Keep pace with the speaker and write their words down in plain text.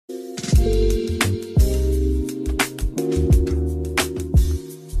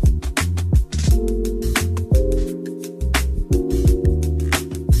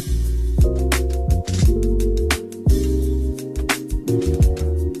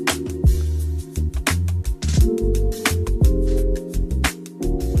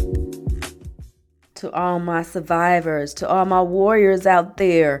to all my survivors, to all my warriors out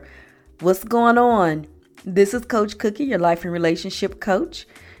there. What's going on? This is Coach Cookie, your life and relationship coach.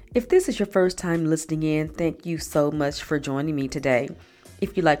 If this is your first time listening in, thank you so much for joining me today.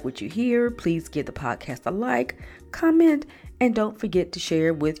 If you like what you hear, please give the podcast a like, comment, and don't forget to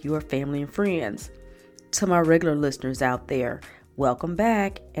share with your family and friends. To my regular listeners out there, welcome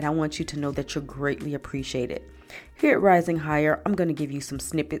back, and I want you to know that you're greatly appreciated. Here at Rising Higher, I'm going to give you some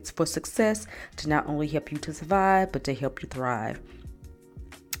snippets for success to not only help you to survive, but to help you thrive.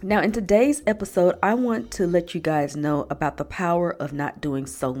 Now, in today's episode, I want to let you guys know about the power of not doing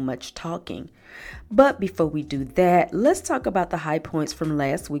so much talking. But before we do that, let's talk about the high points from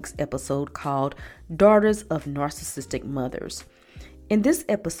last week's episode called Daughters of Narcissistic Mothers. In this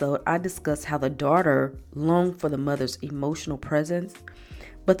episode, I discussed how the daughter longed for the mother's emotional presence,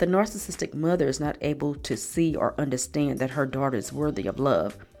 but the narcissistic mother is not able to see or understand that her daughter is worthy of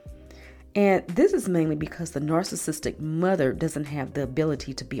love. And this is mainly because the narcissistic mother doesn't have the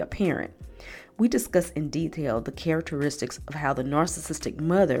ability to be a parent. We discuss in detail the characteristics of how the narcissistic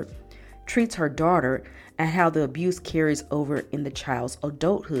mother treats her daughter and how the abuse carries over in the child's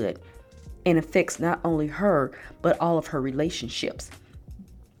adulthood and affects not only her, but all of her relationships.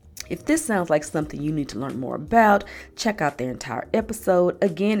 If this sounds like something you need to learn more about, check out their entire episode.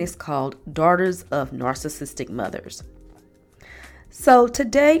 Again, it's called Daughters of Narcissistic Mothers. So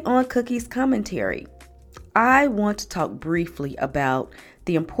today on Cookie's Commentary, I want to talk briefly about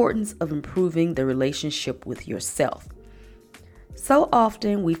the importance of improving the relationship with yourself. So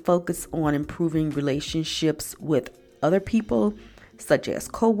often we focus on improving relationships with other people, such as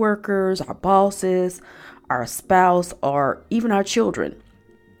coworkers, our bosses, our spouse, or even our children.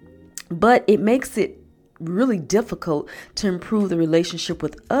 But it makes it really difficult to improve the relationship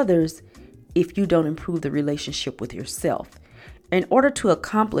with others if you don't improve the relationship with yourself. In order to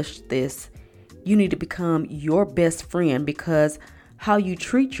accomplish this, you need to become your best friend because how you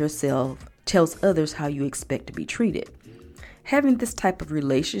treat yourself tells others how you expect to be treated. Having this type of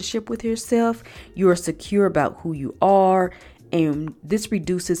relationship with yourself, you are secure about who you are, and this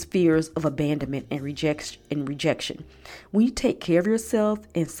reduces fears of abandonment and rejection. When you take care of yourself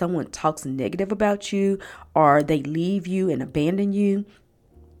and someone talks negative about you or they leave you and abandon you,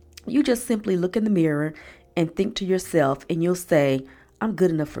 you just simply look in the mirror and think to yourself and you'll say, I'm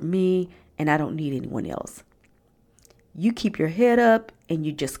good enough for me and I don't need anyone else. You keep your head up and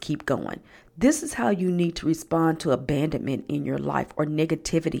you just keep going. This is how you need to respond to abandonment in your life or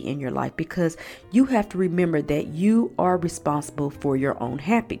negativity in your life, because you have to remember that you are responsible for your own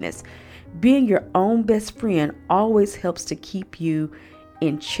happiness. Being your own best friend always helps to keep you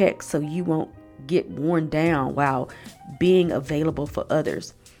in check so you won't get worn down while being available for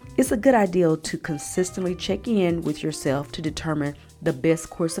others. It's a good idea to consistently check in with yourself to determine the best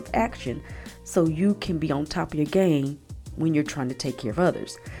course of action so you can be on top of your game when you're trying to take care of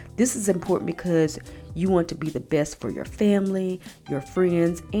others. This is important because you want to be the best for your family, your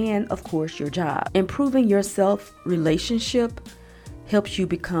friends, and of course your job. Improving your self-relationship helps you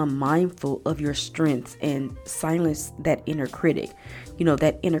become mindful of your strengths and silence that inner critic.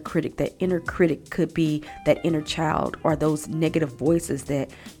 That inner critic could be that inner child or those negative voices that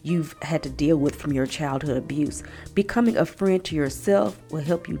you've had to deal with from your childhood abuse. Becoming a friend to yourself will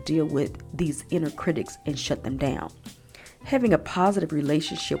help you deal with these inner critics and shut them down. Having a positive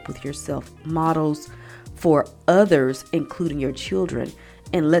relationship with yourself models for others, including your children,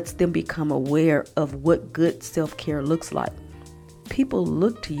 and lets them become aware of what good self-care looks like. People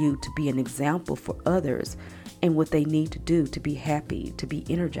look to you to be an example for others and what they need to do to be happy, to be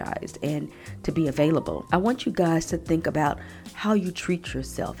energized, and to be available. I want you guys to think about how you treat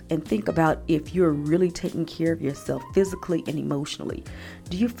yourself and think about if you're really taking care of yourself physically and emotionally.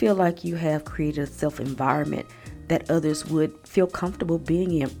 Do you feel like you have created a self-environment that others would feel comfortable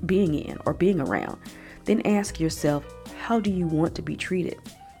being in or being around? Then ask yourself, how do you want to be treated?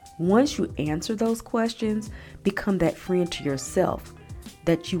 Once you answer those questions, become that friend to yourself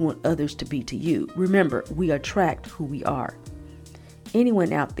that you want others to be to you. Remember, we attract who we are.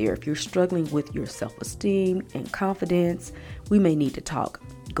 Anyone out there, if you're struggling with your self-esteem and confidence, we may need to talk.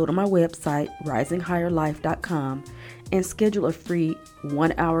 Go to my website, risinghigherlife.com, and schedule a free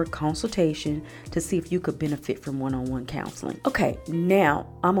 1-hour consultation to see if you could benefit from one-on-one counseling. Okay, now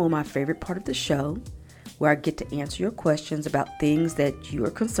I'm on my favorite part of the show, where I get to answer your questions about things that you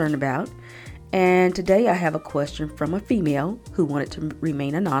are concerned about. And today I have a question from a female who wanted to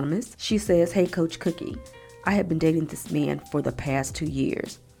remain anonymous. She says, "Hey, Coach Cookie, I have been dating this man for the past 2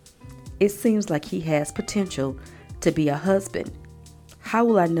 years. It seems like he has potential to be a husband. How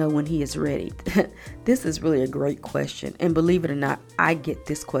will I know when he is ready? This is really a great question. And believe it or not, I get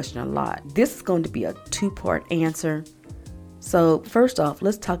this question a lot. This is going to be a 2-part answer. So first off,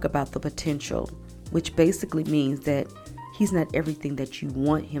 let's talk about the potential, which basically means that he's not everything that you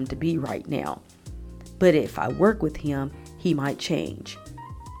want him to be right now. But if I work with him, he might change.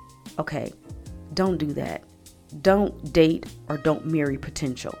 Okay, don't do that. Don't date or don't marry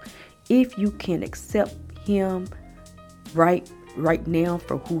potential. If you can accept him right now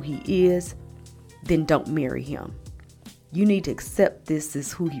for who he is, then don't marry him. You need to accept this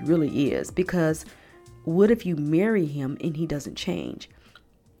is who he really is, because what if you marry him and he doesn't change?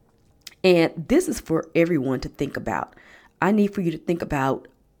 And this is for everyone to think about. I need for you to think about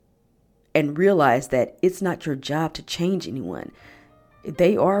and realize that it's not your job to change anyone.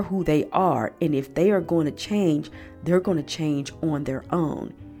 They are who they are. And if they are going to change, they're going to change on their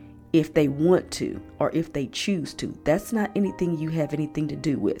own. If they want to, or if they choose to. That's not anything you have anything to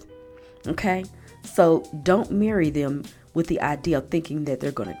do with. Okay? So don't marry them with the idea of thinking that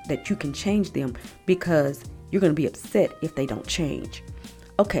that you can change them, because you're going to be upset if they don't change.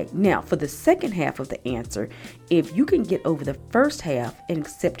 Okay, now for the second half of the answer, if you can get over the first half and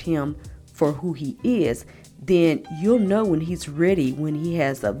accept him for who he is, then you'll know when he's ready, when he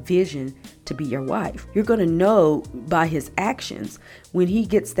has a vision to be your wife. You're going to know by his actions. When he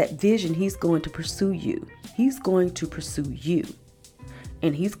gets that vision, he's going to pursue you. He's going to pursue you.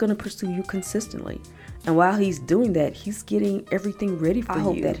 And he's going to pursue you consistently. And while he's doing that, he's getting everything ready for you. I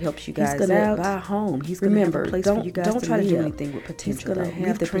hope that helps you guys out. He's going to buy a home. He's going to have a place for you guys to live. Don't try to do anything with potential. He's going to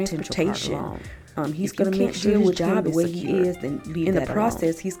have the transportation. He's going to make sure his job the way he is. Then in the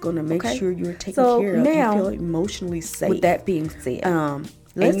process, he's going to make sure you're taken care of. Now, you feel emotionally safe. With that being said,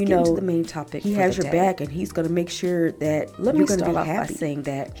 let's get into the main topic. He has your back, and he's going to make sure that you're going to be happy. Saying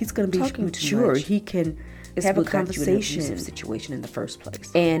that he's going to be sure he can have a conversation situation in the first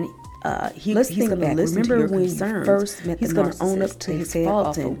place. And he's going to listen to your concerns. He's going to own up to his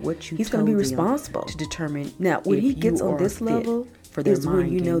faults, and he's going to be responsible to determine. Now, when he gets on this level, for their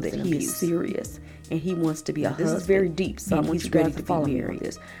mind, you know that he is serious and he wants to be a husband. This is very deep, so I want you guys to follow me on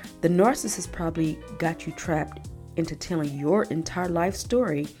this. The narcissist probably got you trapped into telling your entire life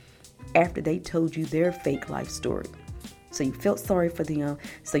story after they told you their fake life story. So you felt sorry for them,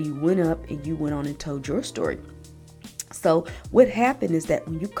 so you went up and you went on and told your story. So what happened is that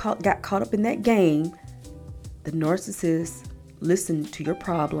when you got caught up in that game, the narcissist listened to your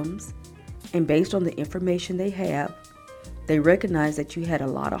problems, and based on the information they have, they recognized that you had a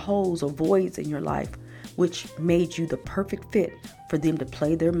lot of holes or voids in your life, which made you the perfect fit for them to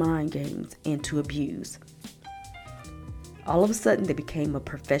play their mind games and to abuse. All of a sudden, they became a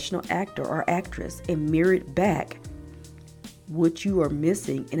professional actor or actress and mirrored back what you are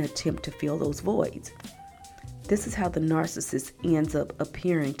missing in an attempt to fill those voids. This is how the narcissist ends up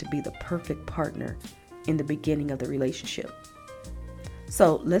appearing to be the perfect partner in the beginning of the relationship.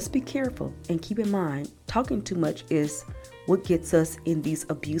 So let's be careful and keep in mind, talking too much is what gets us in these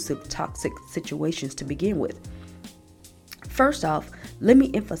abusive, toxic situations to begin with. First off, let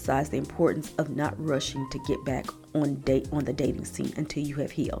me emphasize the importance of not rushing to get back on the dating scene until you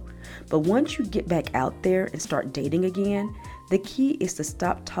have healed. But once you get back out there and start dating again, the key is to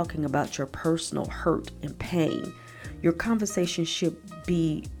stop talking about your personal hurt and pain. Your conversation should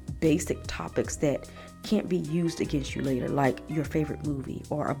be basic topics that can't be used against you later, like your favorite movie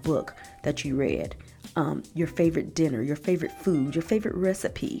or a book that you read, your favorite dinner, your favorite food, your favorite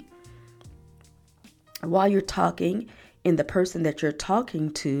recipe. While you're talking, and the person that you're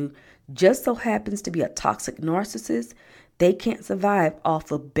talking to just so happens to be a toxic narcissist, they can't survive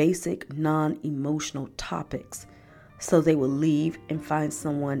off of basic non-emotional topics. So they will leave and find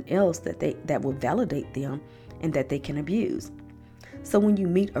someone else that will validate them and that they can abuse. So when you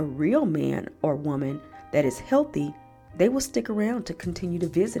meet a real man or woman that is healthy, they will stick around to continue to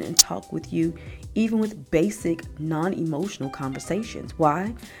visit and talk with you, even with basic non-emotional conversations.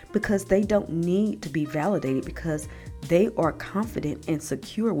 Why? Because they don't need to be validated, because they are confident and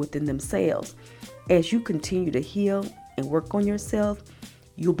secure within themselves. As you continue to heal and work on yourself,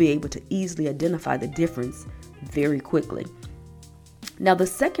 you'll be able to easily identify the difference very quickly. Now, the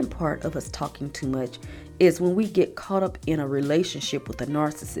second part of us talking too much is when we get caught up in a relationship with a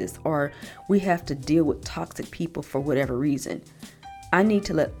narcissist, or we have to deal with toxic people for whatever reason. I need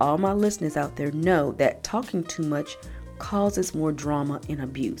to let all my listeners out there know that talking too much causes more drama and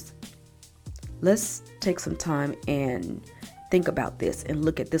abuse. Let's take some time and think about this and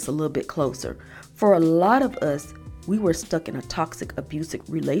look at this a little bit closer. For a lot of us, we were stuck in a toxic, abusive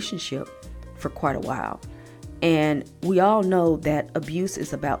relationship for quite a while. And we all know that abuse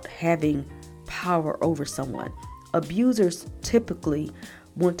is about having power over someone. Abusers typically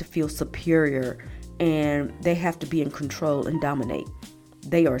want to feel superior, and they have to be in control and dominate.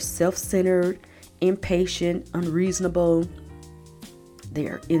 They are self-centered, impatient, unreasonable. They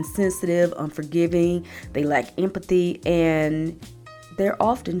are insensitive, unforgiving. They lack empathy, and they're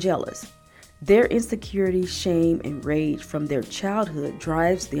often jealous. Their insecurity, shame, and rage from their childhood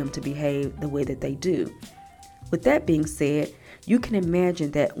drives them to behave the way that they do. With that being said, you can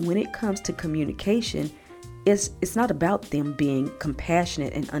imagine that when it comes to communication, it's not about them being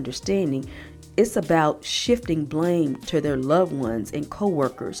compassionate and understanding. It's about shifting blame to their loved ones and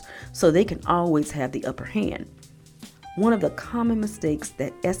coworkers so they can always have the upper hand. One of the common mistakes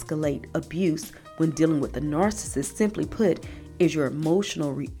that escalate abuse when dealing with the narcissist, simply put, is your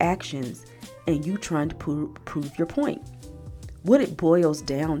emotional reactions and you trying to prove your point. What it boils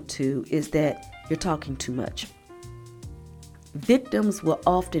down to is that you're talking too much. Victims will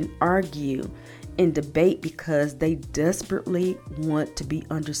often argue and debate because they desperately want to be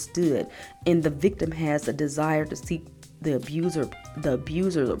understood, and the victim has a desire to seek the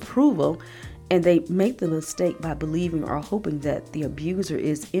abuser's approval, and they make the mistake by believing or hoping that the abuser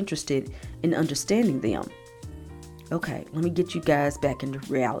is interested in understanding them. Okay, let me get you guys back into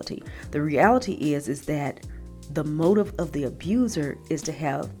reality. The reality is that the motive of the abuser is to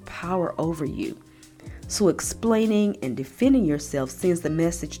have power over you. So explaining and defending yourself sends the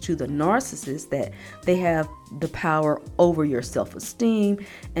message to the narcissist that they have the power over your self-esteem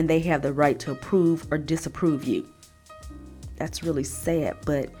and they have the right to approve or disapprove you. That's really sad,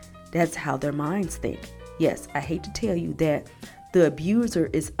 but that's how their minds think. Yes, I hate to tell you that the abuser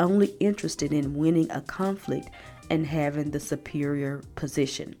is only interested in winning a conflict and having the superior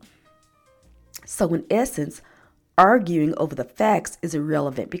position. So in essence, arguing over the facts is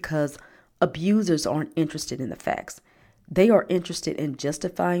irrelevant because abusers aren't interested in the facts. They are interested in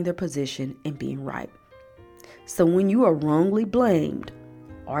justifying their position and being right. So when you are wrongly blamed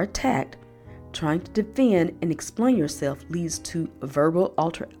or attacked, trying to defend and explain yourself leads to verbal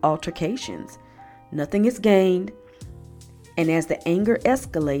altercations. Nothing is gained. And as the anger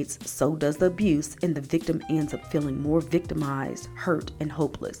escalates, so does the abuse, and the victim ends up feeling more victimized, hurt, and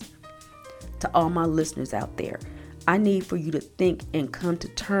hopeless. To all my listeners out there, I need for you to think and come to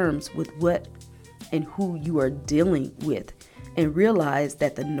terms with what and who you are dealing with, and realize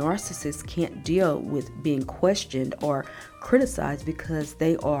that the narcissist can't deal with being questioned or criticized because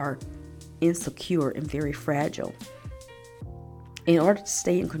they are insecure and very fragile. In order to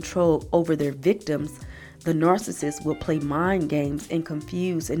stay in control over their victims, the narcissist will play mind games and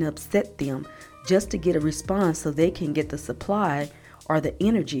confuse and upset them just to get a response so they can get the supply or the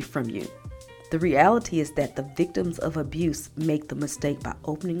energy from you. The reality is that the victims of abuse make the mistake by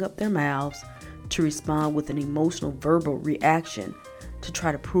opening up their mouths to respond with an emotional verbal reaction to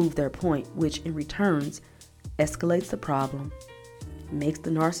try to prove their point, which in returns escalates the problem, makes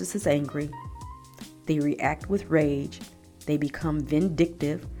the narcissist angry. They react with rage. They become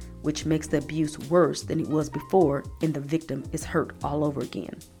vindictive, which makes the abuse worse than it was before, and the victim is hurt all over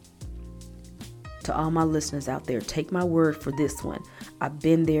again. To all my listeners out there, take my word for this one. I've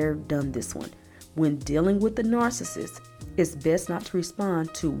been there, done this one. When dealing with the narcissist, it's best not to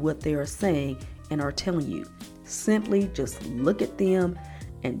respond to what they are saying and are telling you. Simply just look at them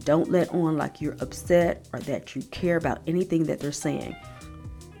and don't let on like you're upset or that you care about anything that they're saying.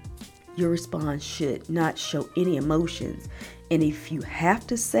 Your response should not show any emotions. And if you have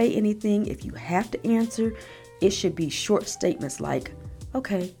to say anything, if you have to answer, it should be short statements like,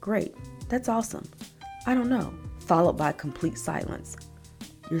 okay, great, that's awesome, I don't know, followed by complete silence.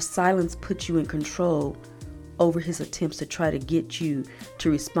 Your silence puts you in control over his attempts to try to get you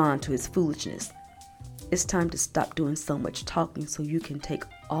to respond to his foolishness. It's time to stop doing so much talking so you can take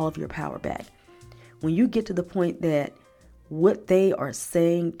all of your power back. When you get to the point that what they are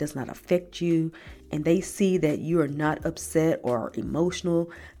saying does not affect you, and they see that you are not upset or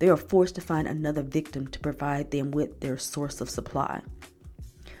emotional, they are forced to find another victim to provide them with their source of supply.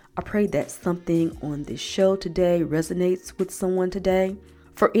 I pray that something on this show today resonates with someone today.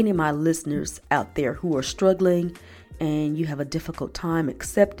 For any of my listeners out there who are struggling and you have a difficult time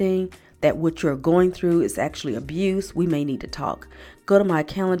accepting that what you're going through is actually abuse, we may need to talk. Go to my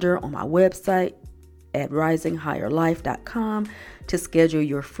calendar on my website at risinghigherlife.com to schedule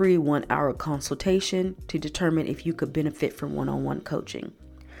your free 1-hour consultation to determine if you could benefit from one-on-one coaching.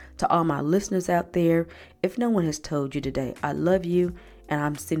 To all my listeners out there, if no one has told you today, I love you and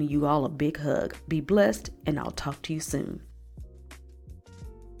I'm sending you all a big hug. Be blessed, and I'll talk to you soon.